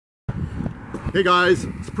Hey guys,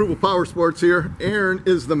 it's Approval Power Sports here. Aaron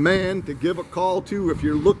is the man to give a call to if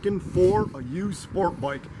you're looking for a used sport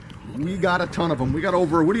bike. We got a ton of them. We got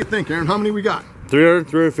over, what do you think, Aaron? How many we got?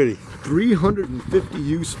 350. 350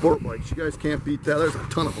 used sport bikes. You guys can't beat that. There's a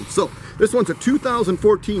ton of them. So this one's a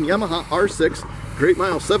 2014 Yamaha R6. Great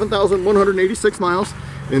miles, 7,186 miles.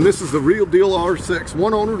 And this is the real deal R6.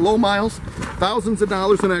 One owner, low miles, thousands of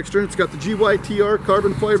dollars in extra. It's got the GYTR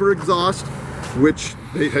carbon fiber exhaust, which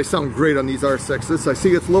they sound great on these R6s. I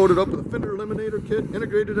see it's loaded up with a fender eliminator kit,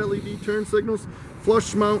 integrated LED turn signals,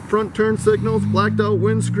 flush mount front turn signals, blacked out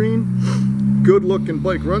windscreen. Good looking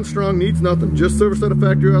bike. Runs strong, needs nothing. Just serviced at a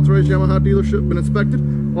factory authorized Yamaha dealership, been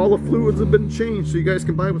inspected. All the fluids have been changed so you guys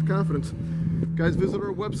can buy with confidence. Guys, visit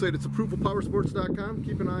our website. It's approvalpowersports.com.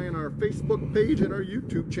 Keep an eye on our Facebook page and our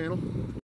YouTube channel.